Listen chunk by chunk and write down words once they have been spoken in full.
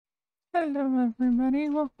Hello everybody,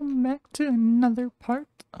 welcome back to another part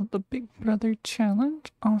of the Big Brother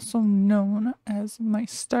Challenge, also known as my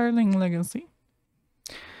Starling Legacy.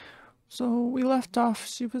 So we left off,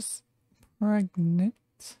 she was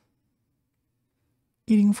pregnant,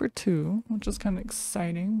 eating for two, which is kind of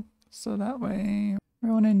exciting. So that way,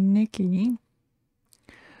 Rowan and Nikki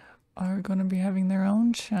are going to be having their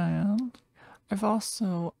own child. I've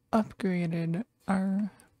also upgraded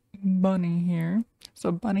our bunny here.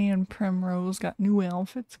 So Bunny and Primrose got new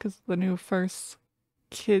outfits because the new first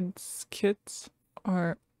kids kits,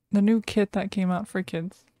 or the new kit that came out for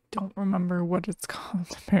kids. Don't remember what it's called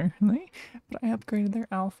apparently, but I upgraded their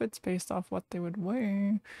outfits based off what they would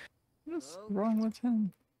wear. What's wrong with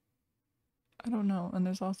him? I don't know. And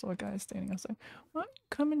there's also a guy standing outside. Why don't you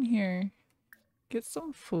come in here? Get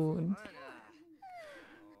some food.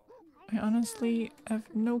 I honestly have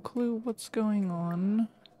no clue what's going on,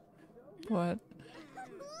 but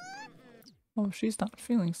oh, she's not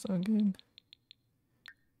feeling so good.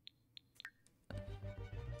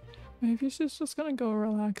 Maybe she's just gonna go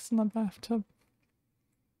relax in the bathtub.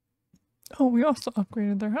 Oh, we also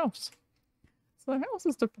upgraded their house. So the house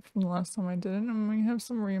is different from the last time I did it, and we have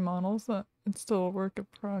some remodels that it's still a work in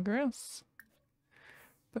progress.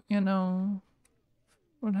 But you know,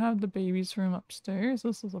 would have the baby's room upstairs.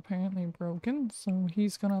 This is apparently broken, so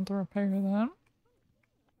he's gonna have to repair that.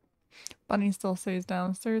 Bunny still stays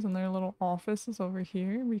downstairs and their little office is over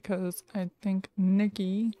here because I think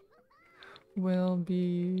Nikki will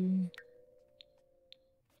be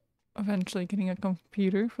eventually getting a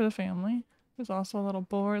computer for the family. There's also a little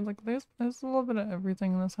board. Like there's a little bit of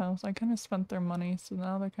everything in this house. I kind of spent their money, so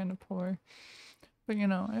now they're kind of poor. But you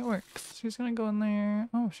know, it works. She's gonna go in there.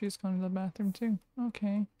 Oh, she's going to the bathroom too.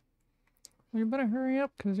 Okay. Well, you better hurry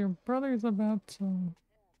up because your brother's about to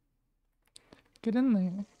get in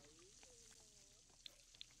there.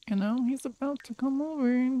 You know, he's about to come over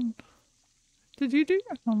and... Did you do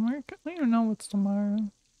your homework? I don't even know what's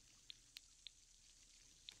tomorrow.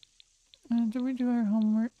 Did we do our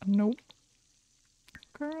homework? Nope.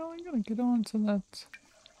 Girl, I gotta get on to that.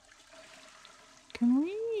 Can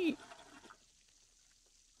we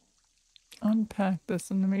unpack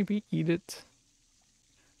this and maybe eat it?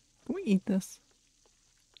 Can we eat this?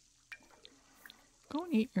 Go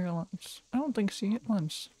and eat your lunch. I don't think she ate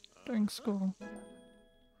lunch during school.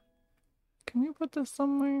 Can we put this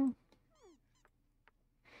somewhere?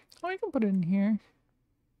 Oh, you can put it in here.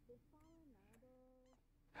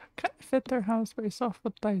 Kind of fit their house based off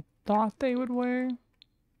what I thought they would wear.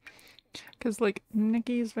 Because, like,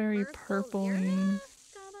 Nikki's very purpley.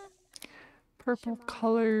 Purple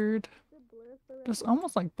colored. Just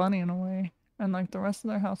almost like Bunny in a way. And, like, the rest of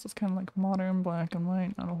their house is kind of like modern black and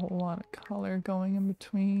white. Not a whole lot of color going in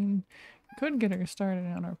between. Could get her started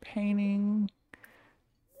on her painting.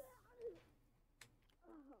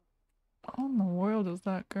 What in the world is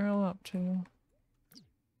that girl up to?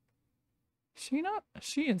 She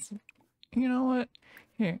is, you know what?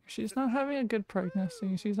 Here, she's not having a good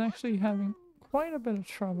pregnancy. She's actually having quite a bit of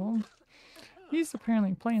trouble. He's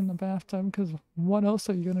apparently playing the bathtub because what else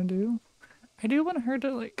are you gonna do? I do want her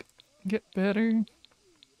to, like, get better. And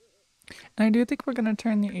I do think we're gonna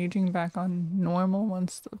turn the aging back on normal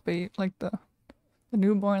once the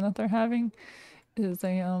newborn that they're having is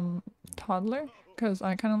a toddler, because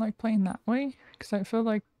I kind of like playing that way because I feel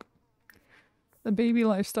like the baby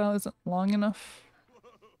lifestyle isn't long enough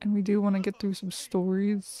and we do want to get through some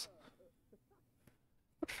stories.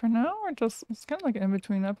 But for now, it's kind of like an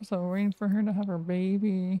in-between episode, waiting for her to have her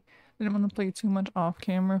baby. I didn't want to play too much off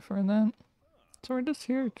camera for that. So we're just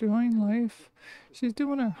here enjoying life. She's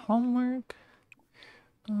doing her homework.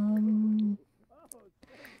 Can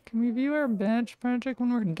we view our badge project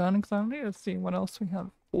when we're done? Because I need to see what else we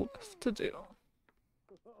have left to do.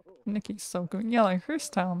 Nikki's so good. Yeah, like her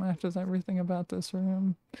style matches everything about this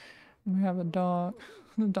room. And we have a dog,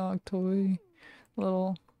 the dog toy,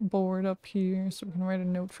 little board up here so we can write a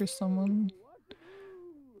note for someone.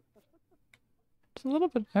 It's a little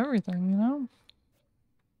bit of everything, you know?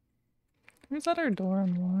 Who's at our door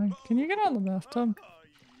and why? Can you get out of the bathtub?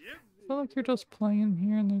 I feel like you're just playing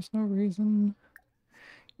here and there's no reason.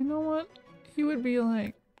 You know what? He would be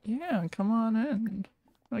like, yeah, come on in.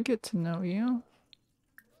 I get to know you.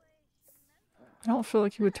 I don't feel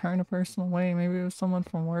like he would turn a person away. Maybe it was someone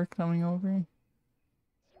from work coming over.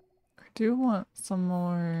 I do want some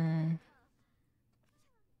more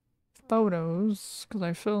photos because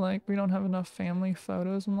I feel like we don't have enough family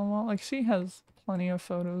photos on the wall. Like, she has plenty of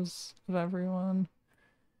photos of everyone,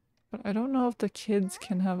 but I don't know if the kids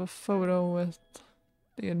can have a photo with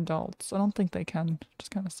the adults. I don't think they can, which is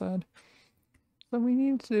kind of sad. So we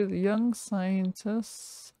need to do the young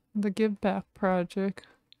scientists. the Give Back Project,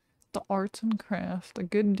 the Arts and Craft, the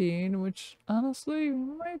Good Deed, which honestly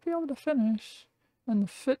we might be able to finish, and the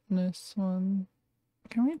Fitness one.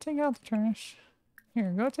 Can we take out the trash?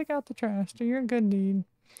 Here, go take out the trash. Do your good deed.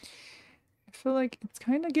 I feel like it's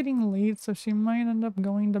kind of getting late, so she might end up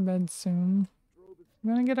going to bed soon.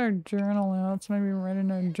 We're gonna get our journal out, so maybe write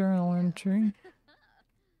in our journal entry.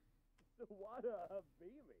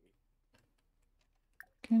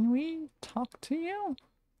 Can we talk to you?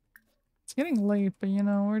 It's getting late, but you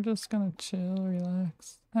know, we're just gonna chill,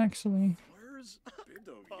 relax. Actually,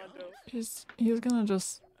 he's gonna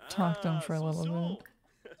just talk to him for a little bit.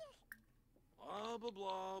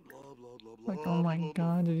 Like, oh my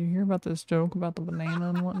god, did you hear about this joke about the banana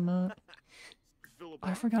and whatnot?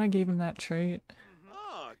 I forgot I gave him that trait.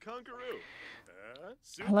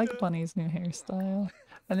 I like Bunny's new hairstyle.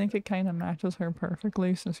 I think it kind of matches her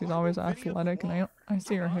perfectly since she's always athletic, and I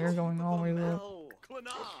see her hair going always up.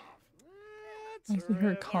 I see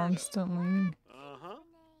her constantly.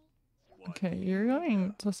 Okay, you're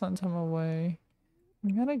going to send him away.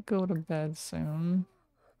 We gotta go to bed soon.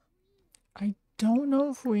 I don't know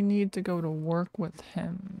if we need to go to work with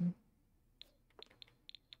him.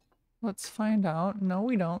 Let's find out. No,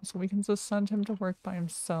 we don't. So we can just send him to work by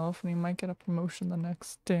himself and he might get a promotion the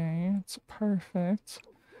next day. It's perfect.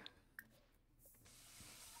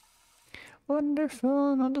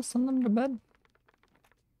 Wonderful. And I'll just send him to bed.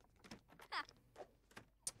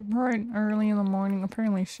 Right early in the morning.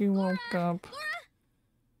 Apparently she woke up.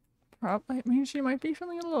 Probably, I mean, she might be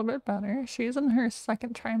feeling a little bit better. She's in her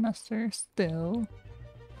second trimester still.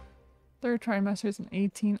 Third trimester is in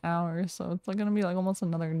 18 hours, so it's like gonna be like almost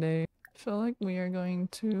another day. I feel like we are going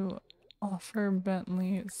to offer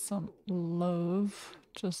Bentley some love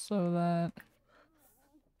just so that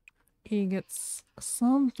he gets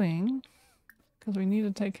something, because we need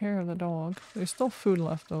to take care of the dog. There's still food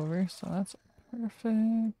left over, so that's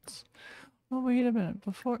perfect. Oh, wait a minute,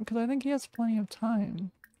 before, because I think he has plenty of time.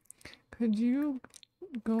 Could you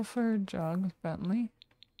go for a jog with Bentley?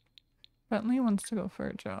 Bentley wants to go for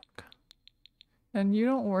a jog. And you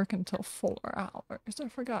don't work until 4 hours. I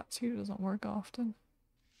forgot Tito doesn't work often.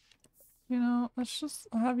 You know, let's just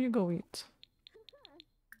have you go eat.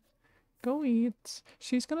 Go eat.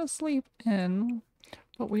 She's gonna sleep in,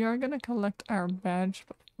 but we are gonna collect our badge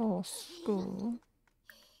before school.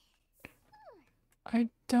 I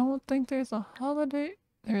don't think there's a holiday.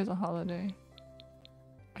 There is a holiday.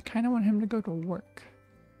 I kind of want him to go to work.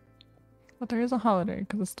 But there is a holiday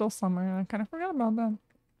because it's still summer and I kind of forgot about that.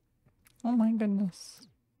 Oh my goodness.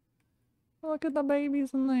 Look at the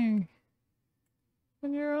babies in there.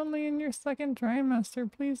 And you're only in your second trimester.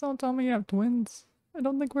 Please don't tell me you have twins. I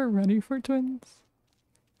don't think we're ready for twins.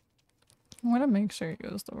 I want to make sure he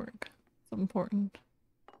goes to work. It's important.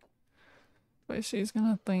 But she's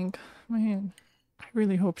gonna think, man, I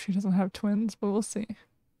really hope she doesn't have twins, but we'll see.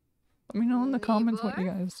 Let me know in the comments what you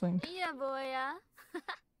guys think. Yeah, boy.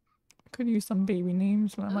 Could use some baby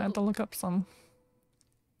names, but I might have to look up some.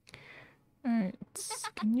 Alright,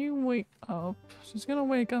 can you wake up? She's gonna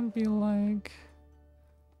wake up and be like,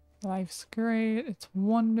 life's great, it's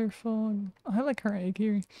wonderful. I like her egg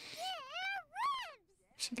here.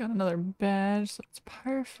 She got another badge, so it's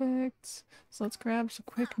perfect. So let's grab a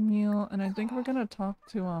quick meal, and I think we're gonna talk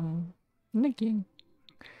to Nikki.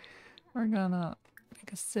 We're gonna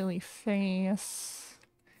make a silly face.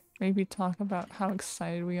 Maybe talk about how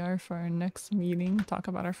excited we are for our next meeting. Talk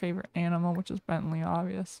about our favorite animal, which is Bentley,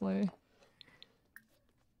 obviously.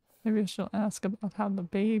 Maybe she'll ask about how the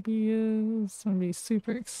baby is and be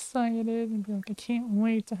super excited and be like, I can't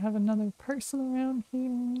wait to have another person around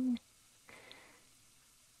here.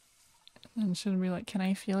 And she'll be like, can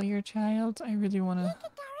I feel your child? I really want to...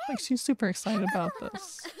 Like, she's super excited about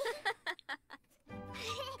this.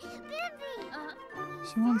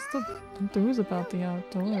 She wants to enthuse about the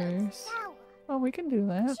outdoors. Oh, we can do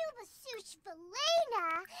that.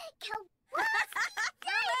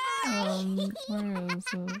 Where is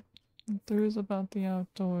it? Enthuse about the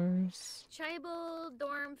outdoors.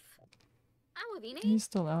 He's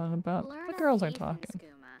still out and about. The girls are talking.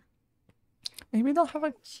 Maybe they'll have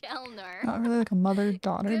a... Not really like a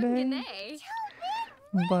mother-daughter day.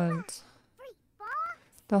 But...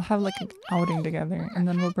 they'll have like an outing together, and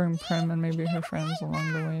then we'll bring Prim and maybe her friends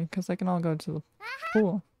along the way, because they can all go to the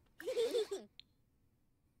pool.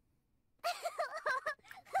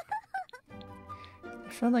 I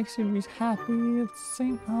feel like she'd be happy.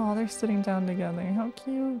 Oh, they're sitting down together. How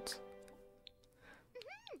cute.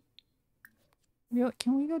 You're like,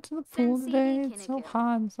 can we go to the pool today? It's so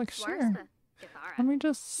hot. It's like, sure. Let me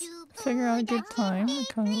just figure out a good time,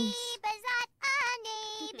 because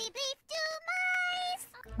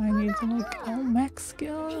I need to like, oh, mech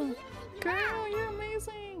skill. Girl, you're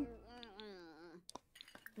amazing.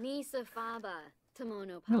 Nisa Faba,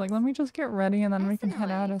 Tomono You're like, let me just get ready and then we can head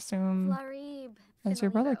out Essenoi, as soon Flarib, as your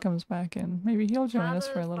brother Finolibo. comes back in. Maybe he'll join us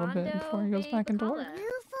for a little bit before he goes back into work.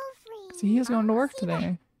 See, he is going to work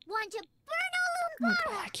today. Like,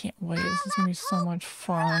 oh, I can't wait. This is gonna be so much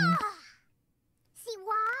fun.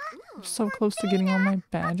 I'm so close to getting all my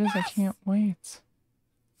badges. I can't wait.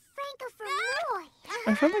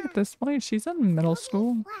 I feel like at this point she's in middle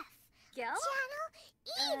school.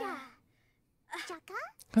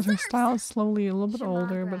 Because her style is slowly a little bit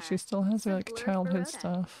older, but she still has her like childhood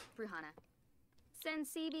stuff.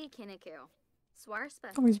 Sensibi Kiniku.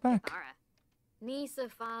 Swarspa. Oh, he's back. Nisa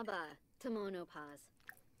Faba, Tomono Paz.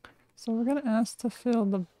 So we're gonna ask to fill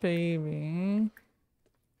the baby.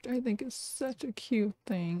 Which I think is such a cute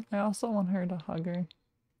thing. I also want her to hug her.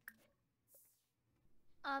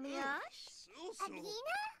 Amiash?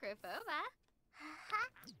 Krifova.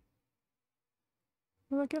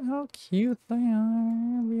 Look at how cute they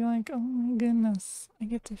are. I'll be like, oh my goodness, I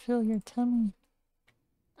get to fill your tummy.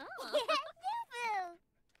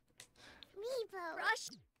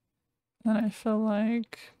 And I feel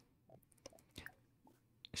like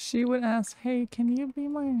she would ask, hey, can you be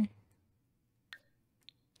my...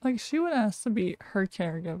 Like, she would ask to be her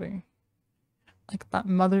caregiver. Like, that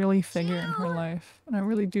motherly figure in her life. And I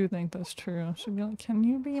really do think that's true. She'd be like, can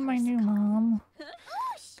you be my new mom?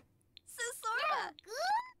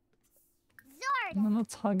 And then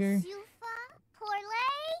let's hug her.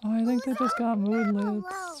 Oh, I think they just got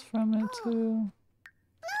moodlets from it too.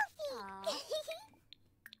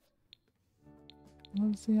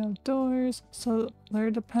 Loves the outdoors. So they're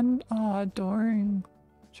adoring.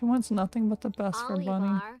 She wants nothing but the best for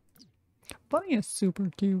Bunny. Bunny is super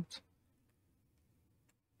cute.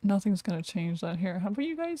 Nothing's gonna change that here. How about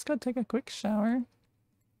you guys go take a quick shower?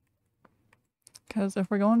 Because if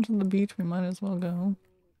we're going to the beach, we might as well go.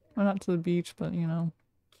 Well, not to the beach, but you know.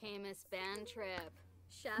 Camus band trip.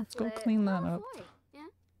 Let's go clean that up.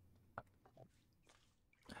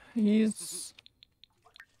 He's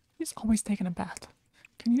always taking a bath.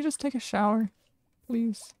 Can you just take a shower,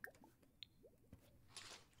 please?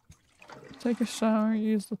 Take a shower,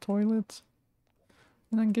 use the toilet,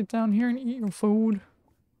 and then get down here and eat your food.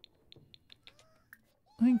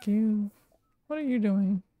 Thank you. What are you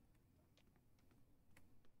doing?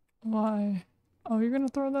 Why? Oh, you're gonna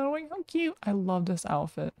throw that away? How cute! I love this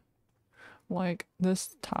outfit. Like,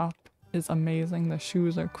 this top is amazing. The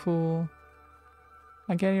shoes are cool.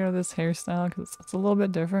 I get her this hairstyle because it's a little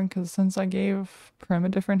bit different, because since I gave Prim a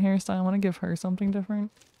different hairstyle, I want to give her something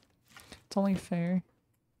different. It's only fair.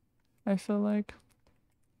 I feel like...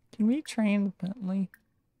 Can we train Bentley?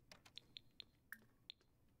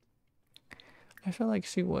 I feel like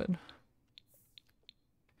she would.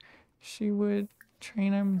 She would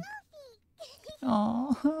train him.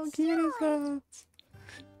 Oh, how cute is that?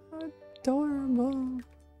 Adorable.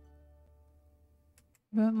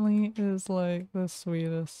 Bentley is like the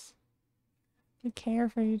sweetest. They care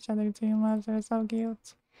for each other too much. They're so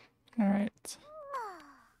cute. Alright.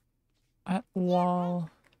 At wall.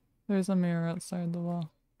 There's a mirror outside the wall.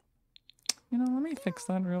 You know, let me fix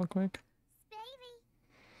that real quick.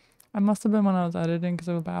 I must have been when I was editing because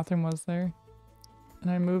the bathroom was there.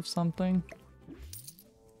 And I moved something.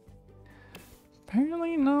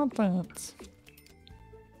 Apparently not that.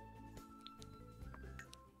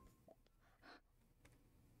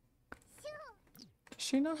 Does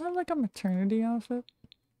she not have like a maternity outfit?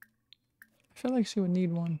 I feel like she would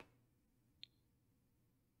need one.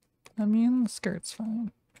 I mean, the skirt's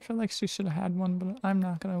fine. I feel like she should have had one, but I'm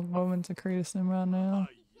not gonna go into Create a Sim right now.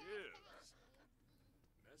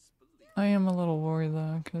 I am a little worried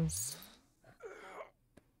though, because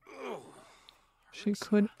she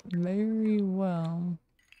could very well.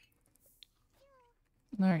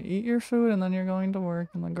 Alright, eat your food and then you're going to work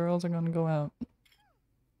and the girls are going to go out.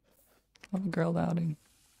 Have a girl outing.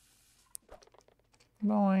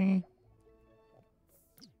 Bye.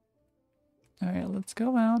 Alright, let's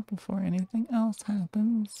go out before anything else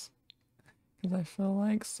happens. Because I feel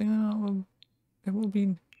like soon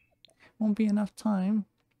won't be enough time.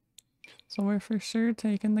 So we're for sure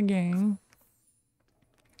taking the gang.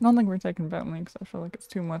 I don't think we're taking Bentley because I feel like it's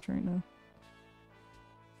too much right now.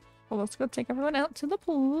 Well, let's go take everyone out to the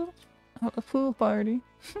pool. Have a pool party.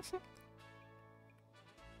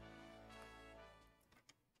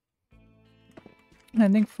 I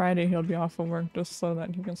think Friday he'll be off of work just so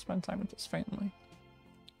that he can spend time with his family.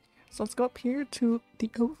 So let's go up here to the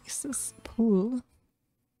Oasis pool.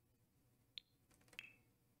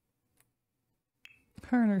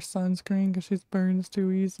 Her and her sunscreen because she burns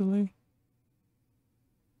too easily.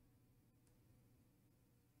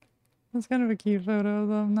 That's kind of a cute photo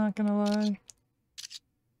though, I'm not gonna lie.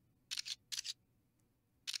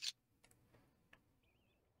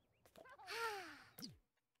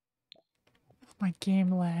 My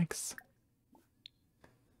game lags.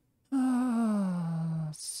 Ah,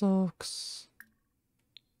 sucks.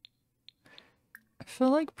 I feel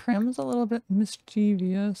like Prim's a little bit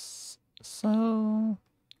mischievous, so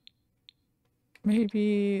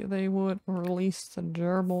maybe they would release the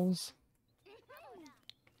gerbils.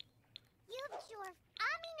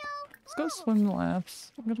 Let's go swim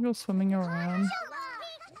laps. I'm gonna go swimming around.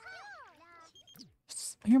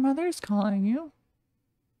 Your mother's calling you.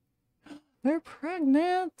 They're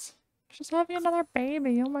pregnant! She's having another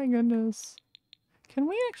baby, oh my goodness. Can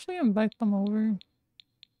we actually invite them over?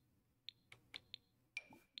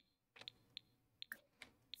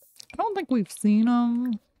 I don't think we've seen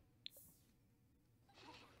them.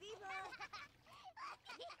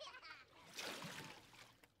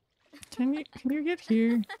 Can you get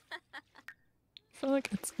here? I feel like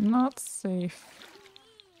it's not safe.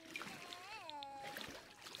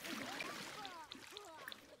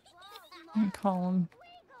 I call him.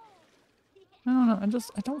 I don't know,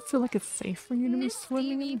 I don't feel like it's safe for you to be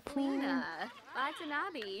swimming in the pool.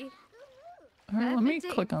 Alright, let me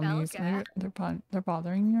click on these. They're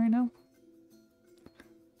bothering me right now.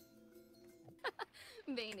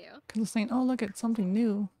 Because it's saying, oh look, it's something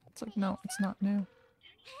new. It's like, no, it's not new.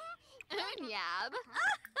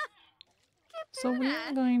 So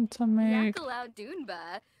we're going to make...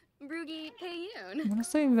 I'm gonna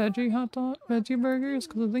say veggie hot dog, veggie burgers,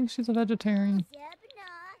 because I think she's a vegetarian.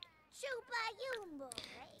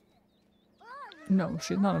 No,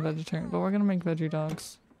 she's not a vegetarian, but we're gonna make veggie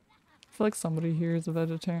dogs. I feel like somebody here is a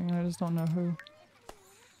vegetarian, I just don't know who.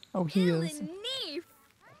 Oh, he is.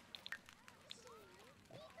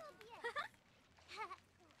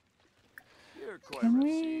 Can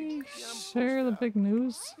we share the big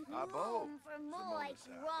news?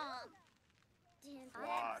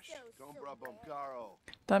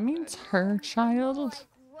 That means her child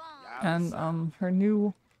and her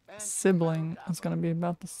new sibling is gonna be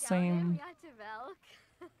about the same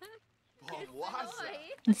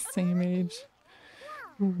age.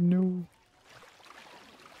 Oh no.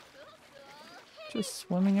 Just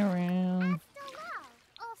swimming around.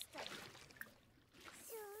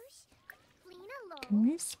 Can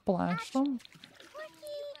we splash them?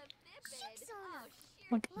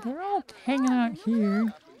 Like, they're all hanging out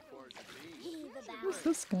here. Who's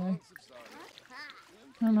this guy?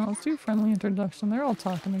 I don't know, let's do a friendly introduction. They're all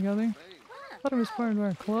talking together. I thought it was part of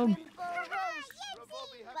our club.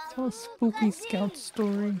 Tell a spooky scout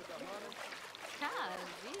story.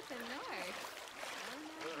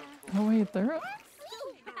 Oh wait, they're up.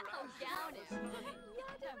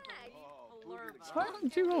 Why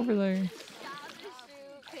aren't you over there?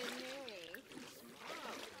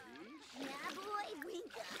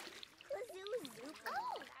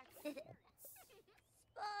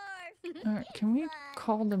 Alright, can we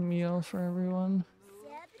call the meal for everyone?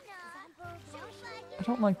 I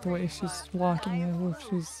don't like the way she's walking as if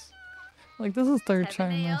she's... Like, this is third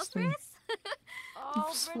trimester. I'm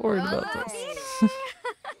just worried about this.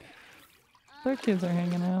 Their kids are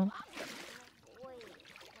hanging out.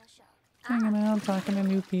 Hanging out, talking to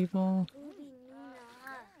new people.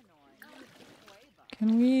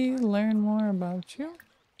 Can we learn more about you?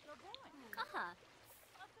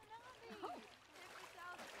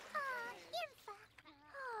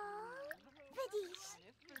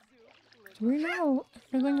 Do we know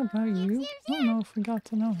everything about you? I don't know if we got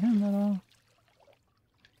to know him at all.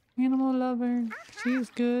 Animal lover, she's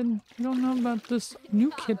good. You don't know about this new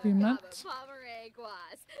kid we met.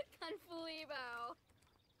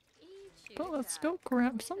 But let's go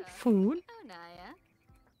grab some food.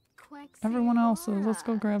 Everyone else is. Let's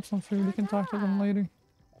go grab some food. We can talk to them later.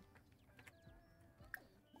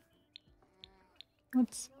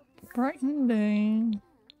 Let's brighten day.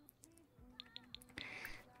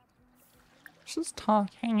 Just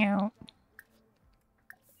talk, hang out.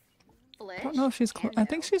 I don't know if she's I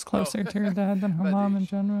think she's closer to her dad than her mom in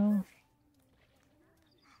general.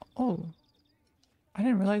 Oh. I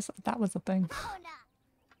didn't realize that was a thing.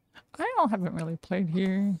 I haven't really played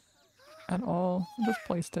here at all. I just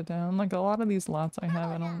placed it down. Like a lot of these lots I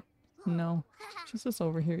have, I don't know. She's just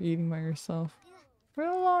over here eating by herself. Where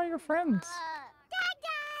are all your friends?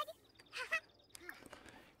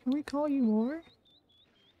 Can we call you over?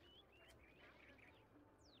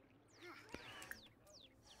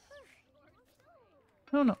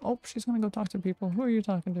 No, no. Oh, she's gonna go talk to people. Who are you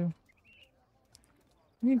talking to?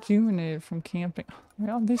 Rejuvenated from camping.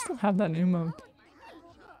 Well, they still have that emote.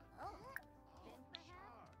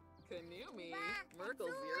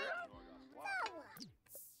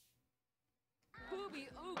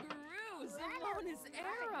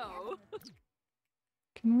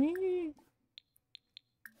 Can we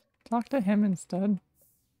talk to him instead?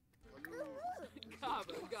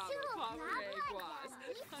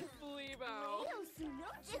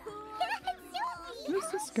 Who's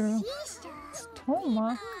this girl? It's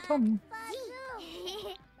Toma. Toma.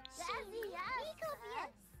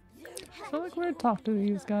 I feel like we'd talk to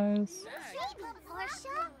these guys.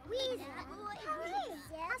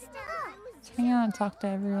 Let's hang out and talk to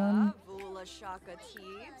everyone.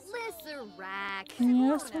 Yeah,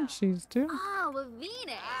 that's what she's doing.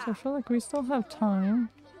 So I feel like we still have time.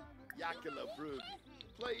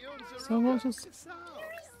 So we'll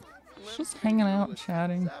just hanging out,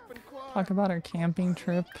 chatting, talk about our camping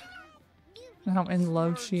trip and how in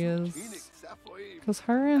love she is. Cause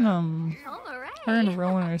her and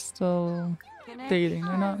Rowan are still dating.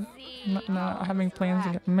 They're not having plans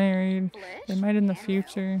to get married. They might in the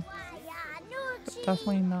future, but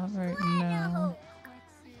definitely not right now.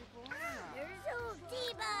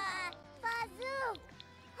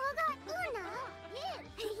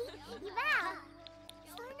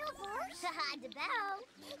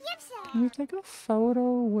 Can we take a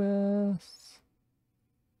photo with...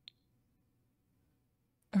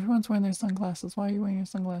 Everyone's wearing their sunglasses. Why are you wearing your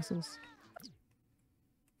sunglasses?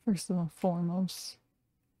 First and foremost.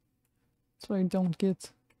 That's what I don't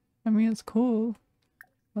get. I mean, it's cool.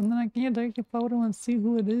 But then I can't take a photo and see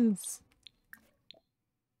who it is.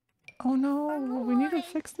 Oh no, we need to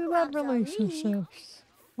fix their bad relationships.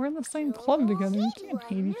 We're in the same club together. You can't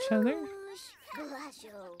hate each other.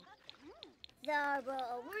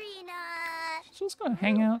 She's just gonna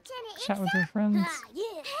hang out, chat with her friends.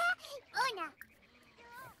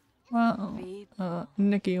 Well,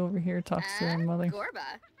 Nikki over here talks to her mother.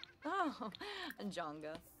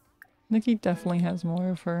 Nikki definitely has more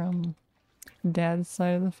of her dad's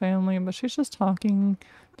side of the family, but she's just talking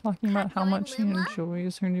about how much she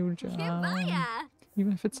enjoys her new job,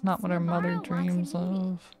 even if it's not what her mother dreams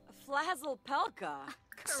of.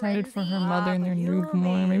 Excited for her mother and their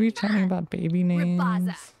newborn, maybe chatting about baby names.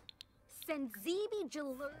 And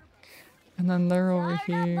then they're over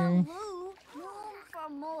here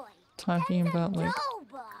talking about like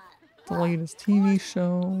the latest TV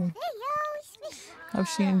show, how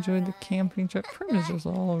she enjoyed the camping trip. Prim is just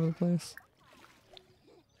all over the place.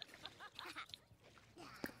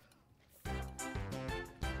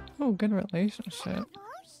 Oh, good relationship.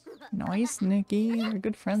 Nice, Nikki. They're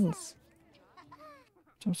good friends.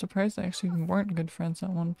 I'm surprised they actually weren't good friends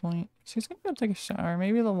at one point. She's gonna go take a shower.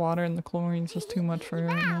 Maybe the water and the chlorine's just too much for her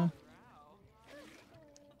right now.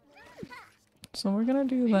 So we're gonna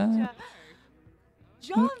do that.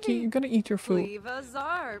 Nikki, you're gonna eat your food. You're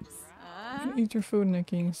gonna eat your food,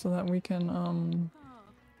 Nikki, so that we can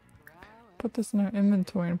put this in our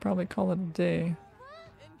inventory and probably call it a day.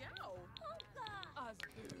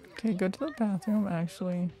 Okay, go to the bathroom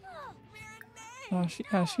actually.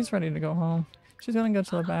 She's ready to go home. She's gonna go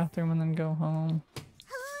to the bathroom and then go home.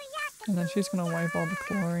 And then she's gonna wipe all the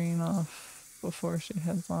chlorine off before she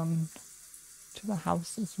heads on to the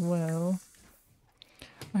house as well.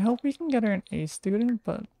 I hope we can get her an A student,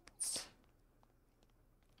 but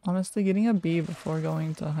honestly getting a B before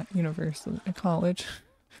going to college,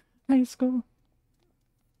 high school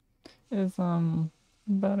is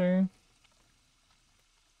better.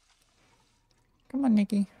 Come on,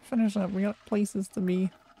 Nikki, finish up. We got places to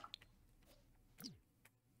be.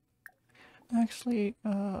 Actually,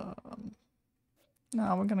 no,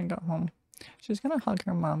 we're gonna go home. She's gonna hug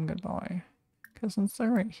her mom goodbye. Because since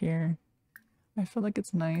they're right here, I feel like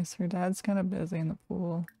it's nice. Her dad's kind of busy in the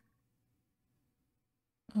pool.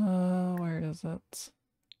 Where is it?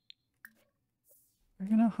 We're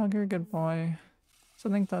gonna hug her goodbye. So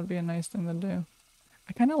I think that'd be a nice thing to do.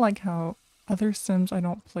 I kind of like how other Sims I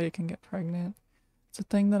don't play can get pregnant. It's a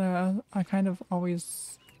thing that I kind of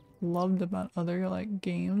always loved about other like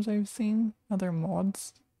games I've seen, other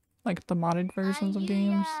mods, like the modded versions of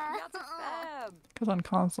games. Because on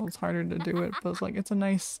console it's harder to do it, but it's like it's a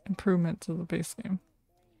nice improvement to the base game.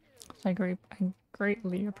 So I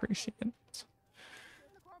greatly appreciate it.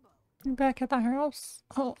 You're back at the house?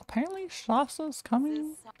 Oh, apparently Shasa's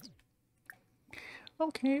coming.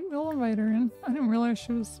 Okay, we'll invite her in. I didn't realize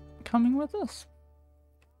she was coming with us.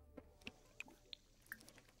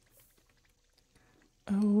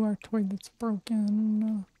 Oh, our toilet's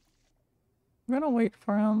broken. We're gonna wait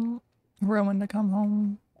for Rowan to come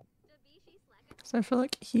home. So I feel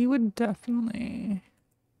like he would definitely...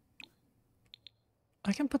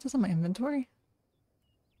 I can put this in my inventory?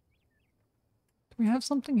 Do we have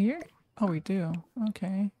something here? Oh, we do.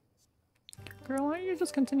 Okay. Girl, why don't you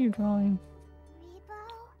just continue drawing?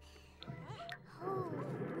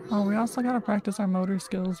 Oh, we also gotta practice our motor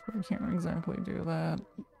skills, but we can't exactly do that.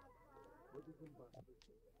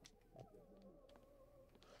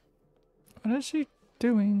 What is she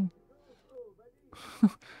doing?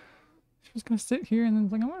 She's gonna sit here and then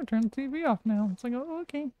it's like, I'm gonna turn the TV off now. It's like, oh,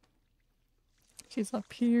 okay. She's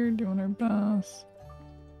up here doing her best.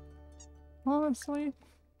 Honestly,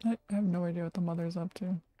 I have no idea what the mother's up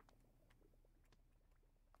to.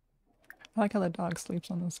 I like how the dog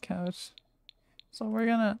sleeps on this couch. So we're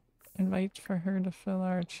gonna invite for her to fill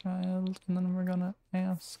our child, and then we're gonna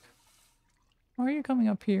ask, why are you coming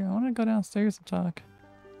up here? I want to go downstairs and talk.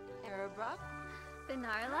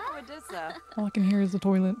 Benarla? All I can hear is the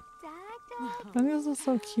toilet. I think this is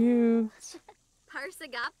so cute.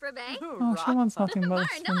 Parsagapra Bay? Oh, she wants nothing but us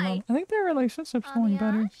for mom. I think their relationship's going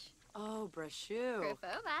better. Oh, Brashu.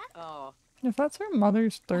 Grifova? Oh. If that's her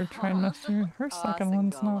mother's third trimester, her second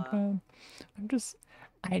one's not Singala. bad.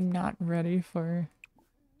 I'm not ready for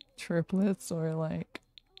triplets or like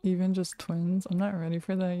even just twins. I'm not ready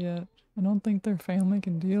for that yet. I don't think their family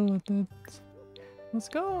can deal with it. Let's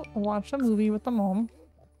go watch a movie with the mom.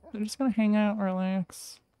 They're just gonna hang out,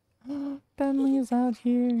 relax. Bentley's out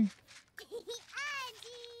here.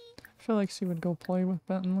 I feel like she would go play with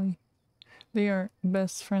Bentley. They are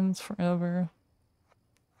best friends forever.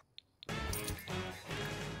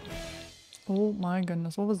 Oh my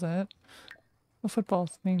goodness, what was that? The football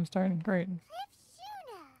team starting, great.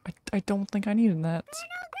 I don't think I needed that.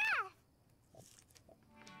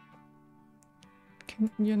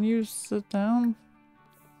 Can you sit down?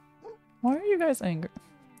 Why are you guys angry?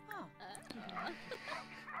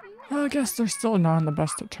 I guess they're still not on the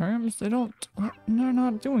best of terms. They're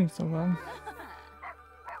not doing so well.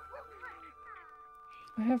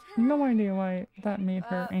 I have no idea why that made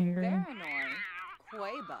her angry.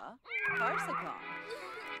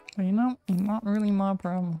 But you know, not really my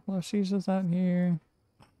problem. Well, she's just out here.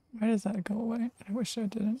 Why does that go away? I wish I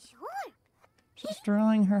didn't. Just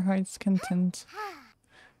drawing her heart's content.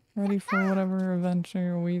 Ready for whatever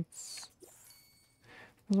adventure awaits.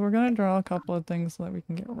 Because we're gonna draw a couple of things so that we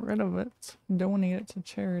can get rid of it. Donate it to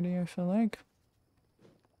charity, I feel like.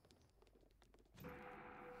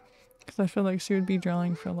 Because I feel like she would be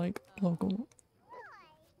drawing for like local.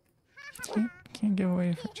 Can't give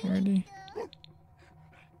away for charity.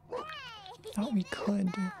 Thought we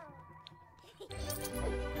could.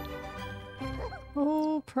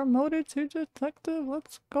 Oh, promoted to detective.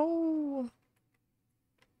 Let's go.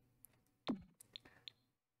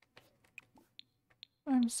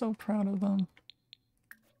 I'm so proud of them.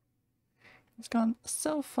 He's gone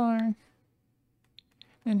so far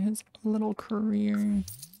in his little career.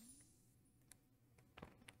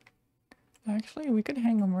 Actually, we could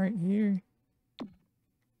hang him right here.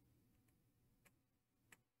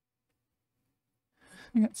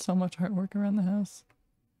 We got so much artwork around the house.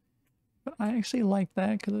 But I actually like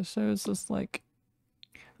that because it shows just like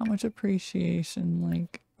how much appreciation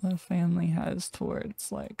like the family has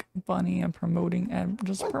towards like Bunny and promoting and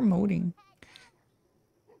just promoting.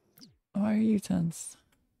 Why are you tense?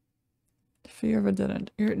 Fear of a dead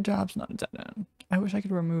end. Your job's not a dead end. I wish I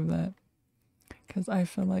could remove that because I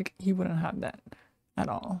feel like he wouldn't have that at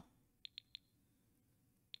all.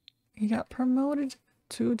 He got promoted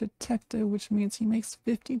to detective, which means he makes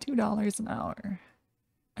 $52 an hour.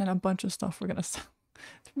 And a bunch of stuff we're gonna sell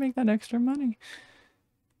to make that extra money.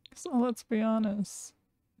 So let's be honest.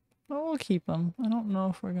 Well, we'll keep them. I don't know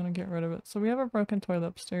if we're gonna get rid of it. So we have a broken toilet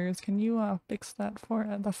upstairs. Can you fix that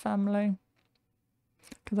for the family?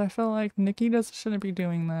 Because I feel like Nikki shouldn't be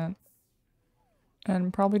doing that.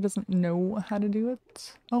 And probably doesn't know how to do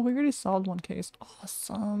it. Oh, we already solved one case.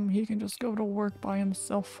 Awesome. He can just go to work by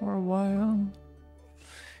himself for a while.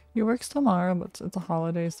 He works tomorrow, but it's a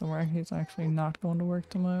holiday somewhere. He's actually not going to work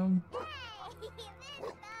tomorrow.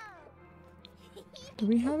 Do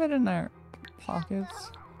we have it in our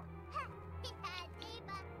pockets?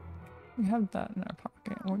 We have that in our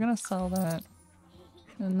pocket. We're gonna sell that.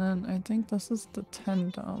 And then I think this is the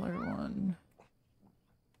 $10 one.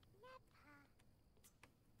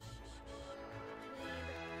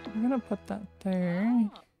 I'm gonna put that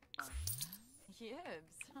there.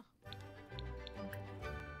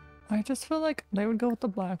 I just feel like they would go with the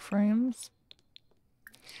black frames.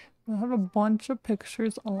 We'll have a bunch of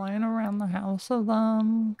pictures lying around the house of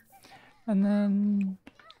them. And then...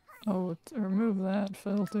 oh, remove that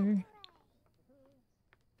filter.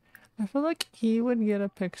 I feel like he would get a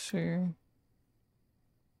picture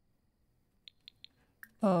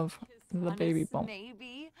of the baby bump.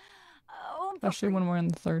 Especially when we're in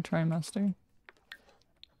the 3rd trimester.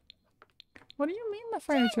 What do you mean the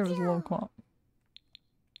furniture was low quality?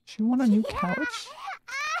 She want a new couch?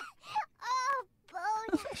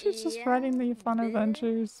 She's just writing the fun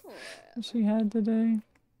adventures that she had today.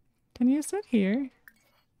 Can you sit here?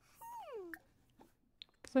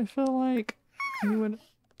 Because I feel like you would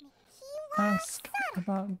ask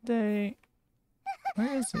about Day.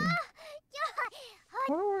 Where is he?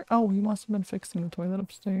 Oh, he must have been fixing the toilet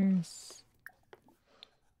upstairs.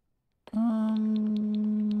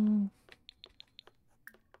 You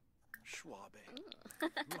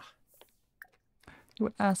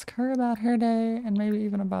would ask her about her day and maybe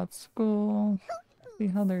even about school. See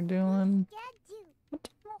how they're doing. What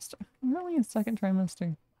trimester? I'm really in second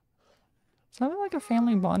trimester. It's having like a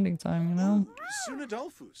family bonding time, you know?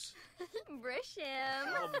 Sunadolphus.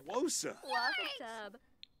 Brishim. Wosa. Wafatub.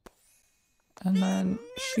 And then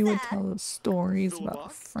she would tell us stories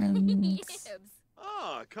about friends.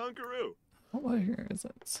 Ah, Conqueroo. What year is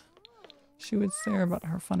it? She would say about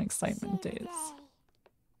her fun excitement days.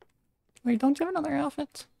 Wait, don't you have another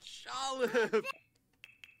outfit? Shalib.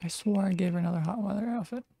 I swore I gave her another hot weather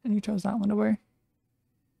outfit, and you chose that one to wear.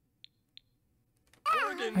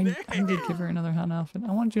 I did give her another hot outfit.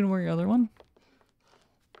 I want you to wear your other one.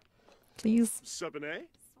 Please. Subane.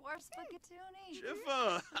 Swarspakatuni.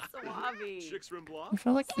 Jiffa. Swabi. I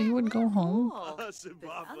feel like you would go home. I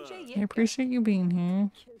appreciate you being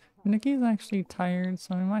here. Nikki's actually tired,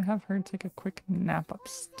 so I might have her take a quick nap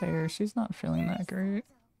upstairs. She's not feeling that great.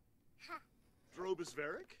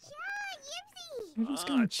 Drobusveric. We're just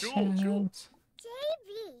gonna chat.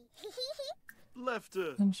 Left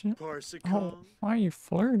And she... Parsicon. Oh, why are you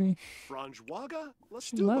flirty? Franjwaga. Let's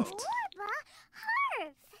She do left.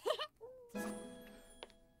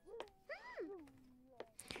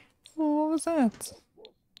 Oh, what was that?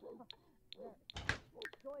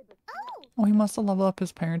 Oh, he must have leveled up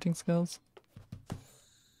his parenting skills.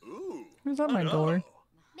 Ooh. Who's at my door?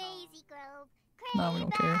 Maisie Grove. No, we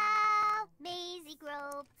don't care. Maisie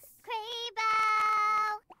Grove.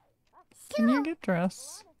 Craybow. Can you get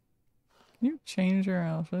dressed? Can you change your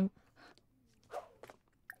outfit?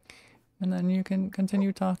 And then you can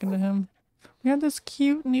continue talking to him. We have this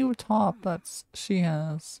cute new top that she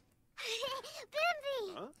has.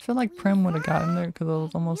 Bimby. I feel like Prim would have gotten there because it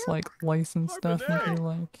was almost like licensed stuff and be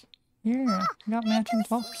like, yeah, I got matching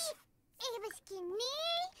tops.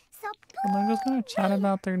 And they're just gonna chat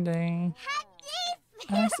about their day.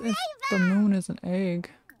 Ask if the moon is an egg.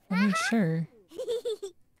 I mean, sure.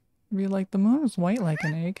 Be like, the moon is white like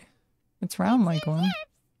an egg. It's round like one.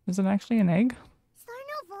 Is it actually an egg?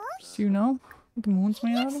 Do you know what the moon's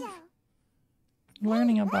made out of? I'm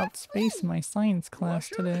learning about space in my science class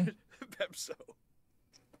today. Pepso.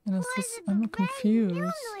 And it's just, I'm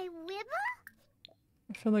confused.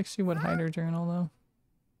 I feel like she would hide her journal though.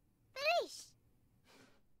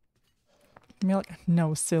 You're like,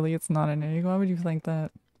 no, silly, it's not an egg. Why would you think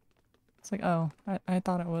that? It's like, oh, I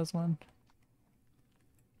thought it was one.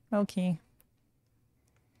 Okay.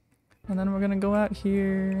 And then we're gonna go out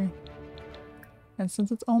here. And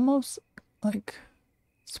since it's almost like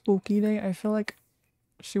spooky day, I feel like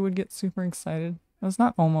she would get super excited. It's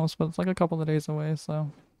not almost, but it's like a couple of days away,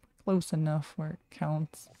 so close enough where it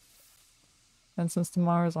counts. And since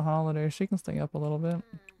tomorrow's a holiday, she can stay up a little bit.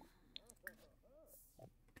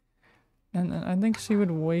 And I think she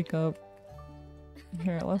would wake up.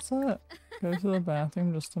 Here, let's go to the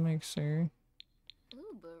bathroom just to make sure.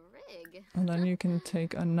 Ooh, barig. And then you can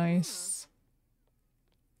take a nice...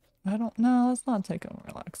 I don't know, let's not take a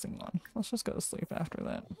relaxing one. Let's just go to sleep after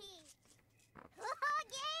that.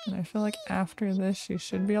 And I feel like after this, she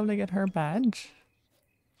should be able to get her badge.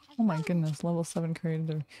 Oh my goodness, level 7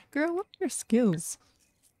 creative. Girl, what are your skills?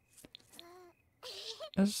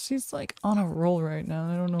 She's like on a roll right now,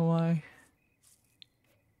 I don't know why.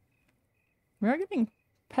 We are getting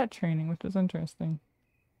pet training, which is interesting.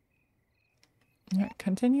 Alright,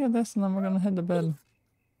 continue this and then we're gonna head to bed.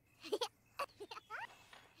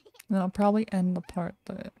 And I'll probably end the part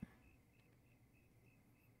that...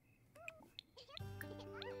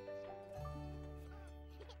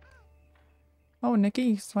 Oh,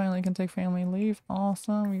 Nikki finally can take family leave.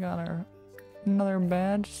 Awesome. We got our another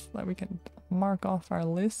badge that we can mark off our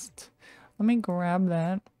list. Let me grab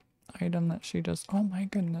that item that she just... Oh my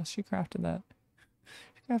goodness, she crafted that.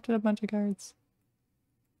 She crafted a bunch of cards.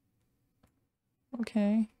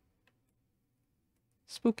 Okay.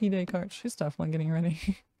 Spooky day cards. She's definitely getting ready.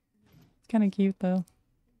 It's kind of cute though.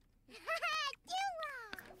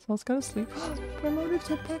 So let's go to sleep. Promoted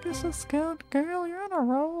to Pegasus Scout. Girl, you're on a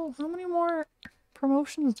roll. How many more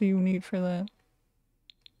promotions do you need for that?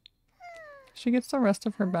 She gets the rest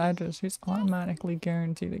of her badges. She's automatically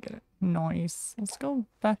guaranteed to get it. Nice. Let's go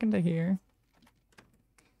back into here.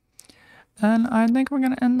 And I think we're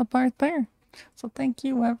going to end the part there. So thank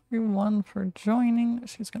you everyone for joining.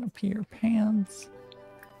 She's gonna pee her pants.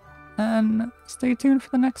 And stay tuned for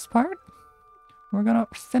the next part. We're gonna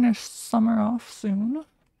finish summer off soon.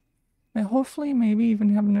 And hopefully maybe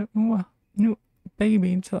even have a new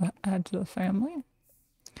baby to add to the family.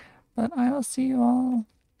 But I'll see you all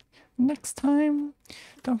next time.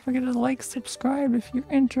 Don't forget to like, subscribe if you're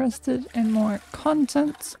interested in more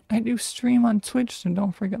content. I do stream on Twitch, so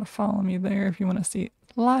don't forget to follow me there if you want to see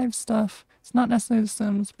live stuff. It's not necessarily The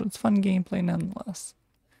Sims, but it's fun gameplay nonetheless.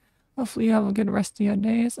 Hopefully you have a good rest of your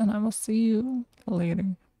days, and I will see you later.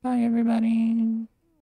 Bye everybody.